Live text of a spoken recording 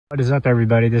What is up,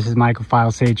 everybody? This is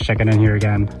mycophilia.official checking in here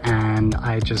again, and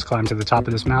I just climbed to the top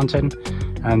of this mountain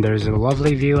and there's a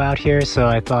lovely view out here, so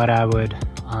I thought I would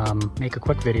make a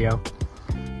quick video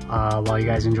while you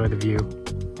guys enjoy the view.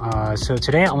 So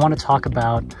today I want to talk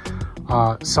about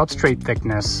substrate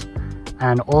thickness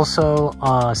and also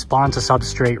spawn to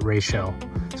substrate ratio.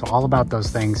 So all about those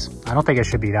things. I don't think it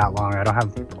should be that long. I don't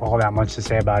have all that much to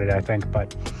say about it, I think,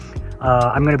 but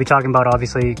I'm going to be talking about,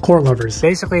 obviously, core lovers.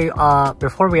 Basically,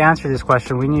 before we answer this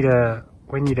question, we need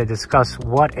to discuss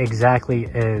what exactly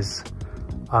is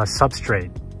a substrate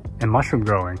in mushroom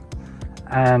growing.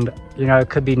 And, you know,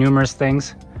 it could be numerous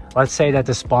things. Let's say that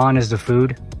the spawn is the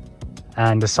food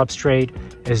and the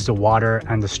substrate is the water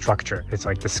and the structure. It's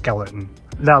like the skeleton.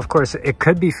 Now, of course, it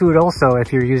could be food also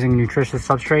if you're using nutritious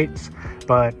substrates,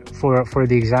 but for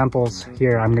the examples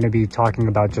here, I'm going to be talking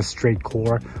about just straight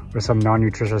core or some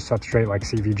non-nutritious substrate like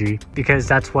CVG, because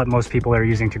that's what most people are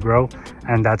using to grow,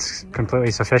 and that's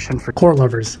completely sufficient for core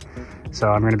lovers. So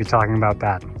I'm going to be talking about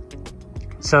that.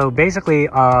 So basically,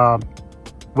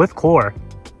 with core,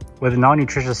 with a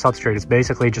non-nutritious substrate, it's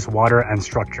basically just water and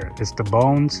structure. It's the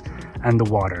bones and the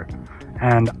water.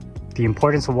 And the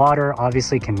importance of water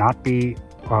obviously cannot be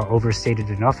overstated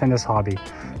enough in this hobby,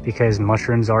 because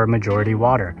mushrooms are a majority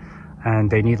water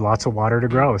and they need lots of water to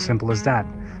grow. Simple as that.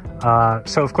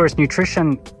 So of course,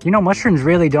 nutrition, you know, mushrooms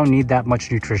really don't need that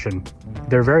much nutrition.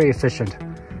 They're very efficient.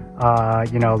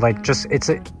 You know, like just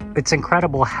it's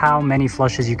incredible how many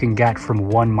flushes you can get from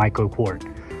one microquart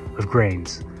of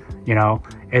grains. You know,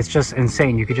 it's just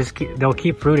insane. You could just they'll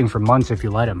keep fruiting for months if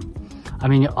you let them. I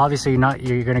mean, obviously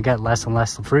you're going to get less and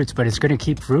less fruits, but it's going to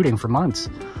keep fruiting for months,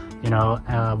 you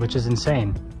know, which is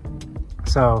insane.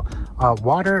 So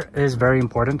water is very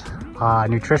important.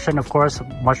 Nutrition, of course,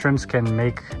 mushrooms can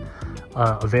make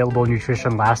available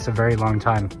nutrition last a very long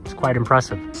time. It's quite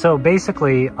impressive. So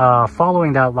basically,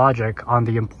 following that logic on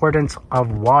the importance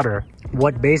of water,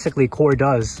 what basically core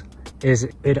does is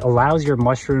it allows your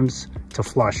mushrooms to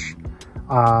flush.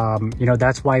 You know,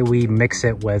 that's why we mix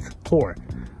it with core.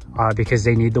 Because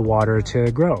they need the water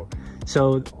to grow.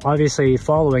 So obviously,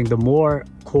 following the more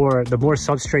core, the more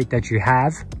substrate that you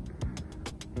have,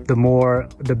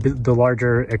 the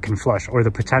larger it can flush, or the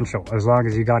potential, as long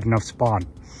as you got enough spawn.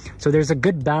 So there's a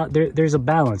good there's a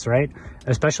balance, right?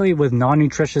 Especially with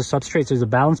non-nutritious substrates, there's a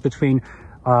balance between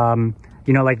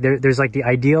you know, like there's like the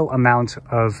ideal amount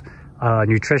of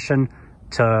nutrition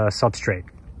to substrate.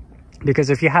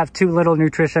 Because if you have too little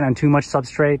nutrition and too much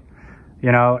substrate,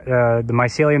 you know, the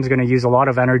mycelium is going to use a lot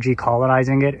of energy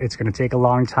colonizing it. It's going to take a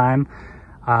long time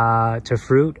to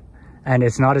fruit, and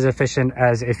it's not as efficient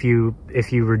as if you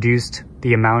reduced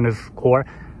the amount of core.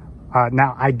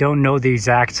 Now, I don't know the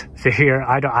exact figure.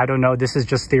 I don't know. This is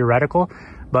just theoretical,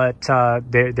 but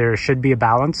there should be a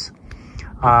balance.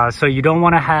 So you don't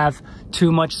want to have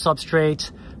too much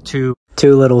substrate to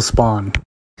too little spawn,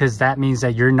 because that means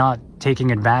that you're not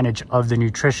taking advantage of the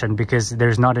nutrition, because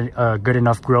there's not a good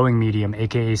enough growing medium,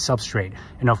 aka substrate,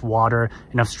 enough water,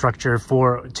 enough structure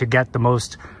to get the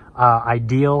most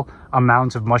ideal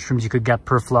amounts of mushrooms you could get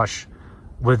per flush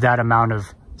with that amount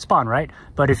of spawn, right?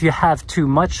 But if you have too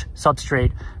much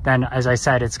substrate, then as I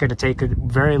said, it's going to take a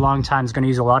very long time. It's going to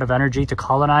use a lot of energy to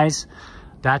colonize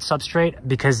that substrate,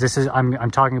 because this is I'm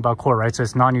talking about core, right? So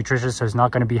it's non-nutritious, so it's not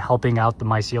going to be helping out the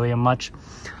mycelium much.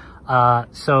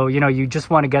 So, you know, you just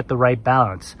want to get the right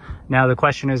balance. Now, the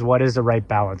question is, what is the right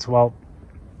balance? Well,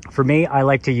 for me, I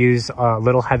like to use a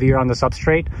little heavier on the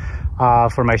substrate.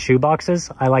 For my shoe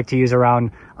boxes, I like to use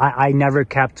around, I never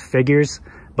kept figures,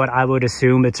 but I would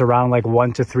assume it's around like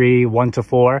 1 to 3, 1 to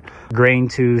 4 grain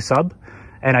to sub.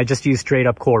 And I just use straight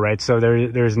up core, right? So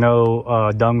there's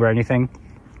no dung or anything.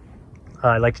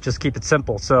 I like to just keep it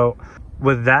simple. So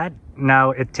with that,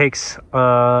 now it takes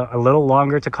a little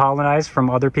longer to colonize from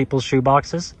other people's shoe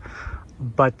boxes,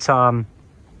 but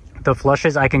the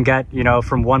flushes I can get, you know,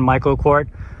 from 1 microquart,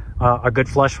 a good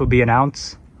flush would be an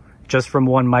ounce just from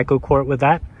 1 microquart. With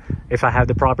that, if I have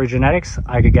the proper genetics,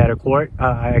 I could get a quart.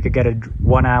 I could get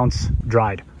 1 ounce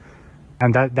dried,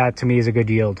 and that to me is a good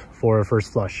yield for a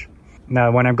first flush.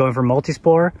 Now, when I'm going for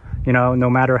multispore, you know, no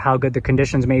matter how good the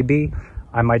conditions may be,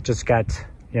 I might just get,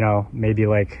 you know, maybe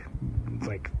like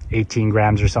 18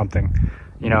 grams or something,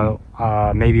 you know,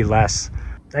 maybe less.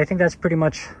 I think that's pretty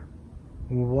much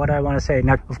what I want to say.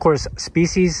 Now, of course,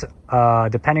 species,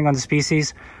 depending on the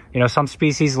species, you know, some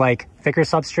species like thicker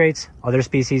substrates, other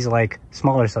species like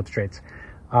smaller substrates.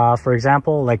 For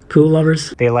example, like cool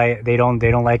lovers, they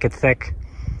don't like it thick.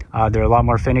 They're a lot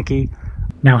more finicky.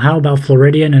 Now, how about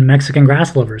Floridian and Mexican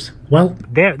grass lovers? Well,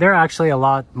 they're actually a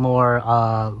lot more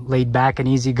laid back and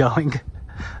easygoing.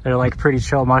 They're like pretty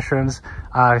chill mushrooms.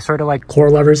 sort of like core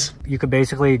levers. You could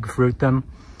basically fruit them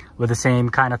with the same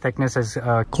kind of thickness as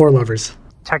core levers.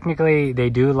 Technically, they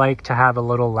do like to have a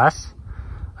little less,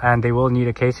 and they will need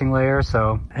a casing layer.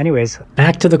 So anyways,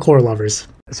 back to the core levers.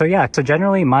 So yeah, so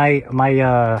generally my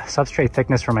substrate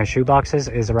thickness for my shoe boxes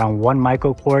is around 1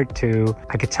 microquart to,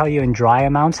 I could tell you in dry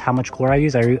amounts how much core I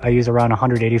use. I use around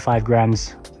 185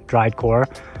 grams dried core.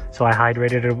 So I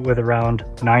hydrated it with around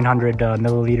 900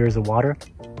 milliliters of water.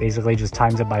 Basically just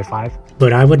times it by 5.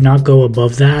 But I would not go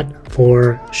above that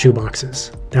for shoe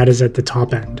boxes. That is at the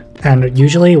top end. And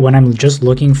usually when I'm just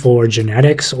looking for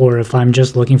genetics, or if I'm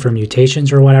just looking for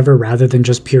mutations or whatever, rather than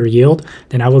just pure yield,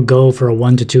 then I would go for a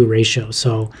 1:2 ratio.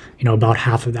 So, you know, about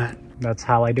half of that. That's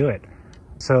how I do it.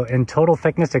 So in total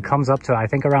thickness, it comes up to, I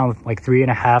think, around like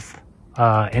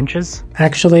 3.5 inches.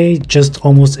 Actually, just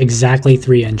almost exactly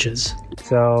 3 inches.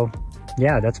 So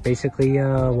yeah, that's basically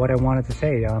what I wanted to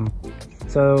say.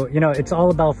 So, you know, it's all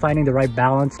about finding the right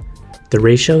balance. The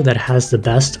ratio that has the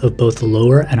best of both a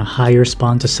lower and a higher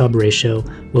spawn to sub ratio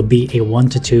will be a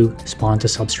 1:2 spawn to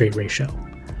substrate ratio.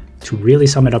 To really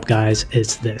sum it up, guys,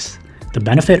 it's this. The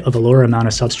benefit of a lower amount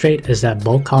of substrate is that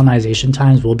bulk colonization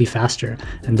times will be faster,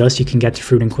 and thus you can get to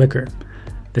fruiting quicker.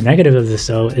 The negative of this,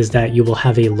 though, is that you will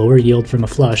have a lower yield from a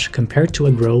flush compared to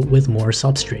a grow with more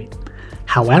substrate.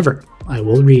 However, I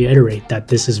will reiterate that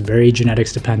this is very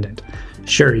genetics dependent.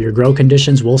 Sure, your grow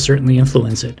conditions will certainly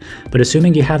influence it, but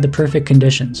assuming you have the perfect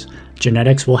conditions,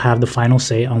 genetics will have the final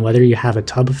say on whether you have a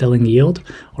tub-filling yield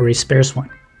or a sparse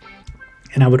one.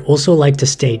 And I would also like to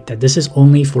state that this is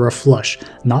only for a flush,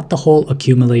 not the whole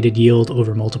accumulated yield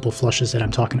over multiple flushes that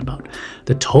I'm talking about.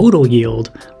 The total yield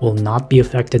will not be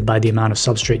affected by the amount of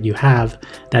substrate you have.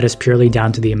 That is purely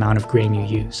down to the amount of grain you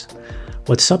use.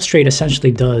 What substrate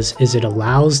essentially does is it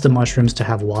allows the mushrooms to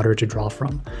have water to draw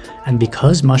from. And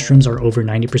because mushrooms are over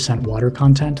 90% water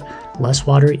content, less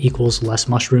water equals less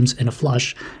mushrooms in a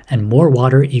flush, and more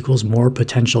water equals more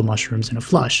potential mushrooms in a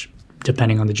flush,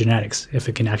 depending on the genetics, if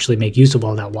it can actually make use of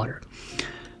all that water.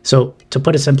 So to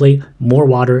put it simply, more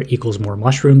water equals more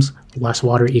mushrooms, less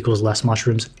water equals less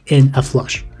mushrooms in a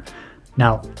flush.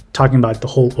 Now, talking about the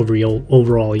whole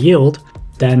overall yield,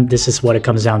 then this is what it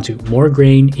comes down to. More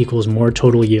grain equals more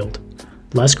total yield.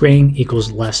 Less grain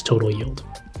equals less total yield.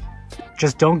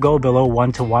 Just don't go below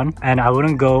 1:1, and I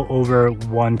wouldn't go over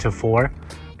 1:4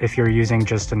 if you're using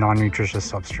just a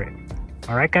non-nutritious substrate.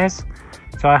 All right, guys?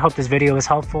 So I hope this video was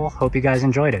helpful. Hope you guys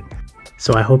enjoyed it.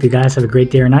 So I hope you guys have a great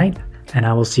day or night, and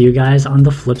I will see you guys on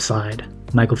the flip side.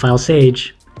 Mycophile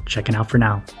Sage, checking out for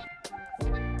now.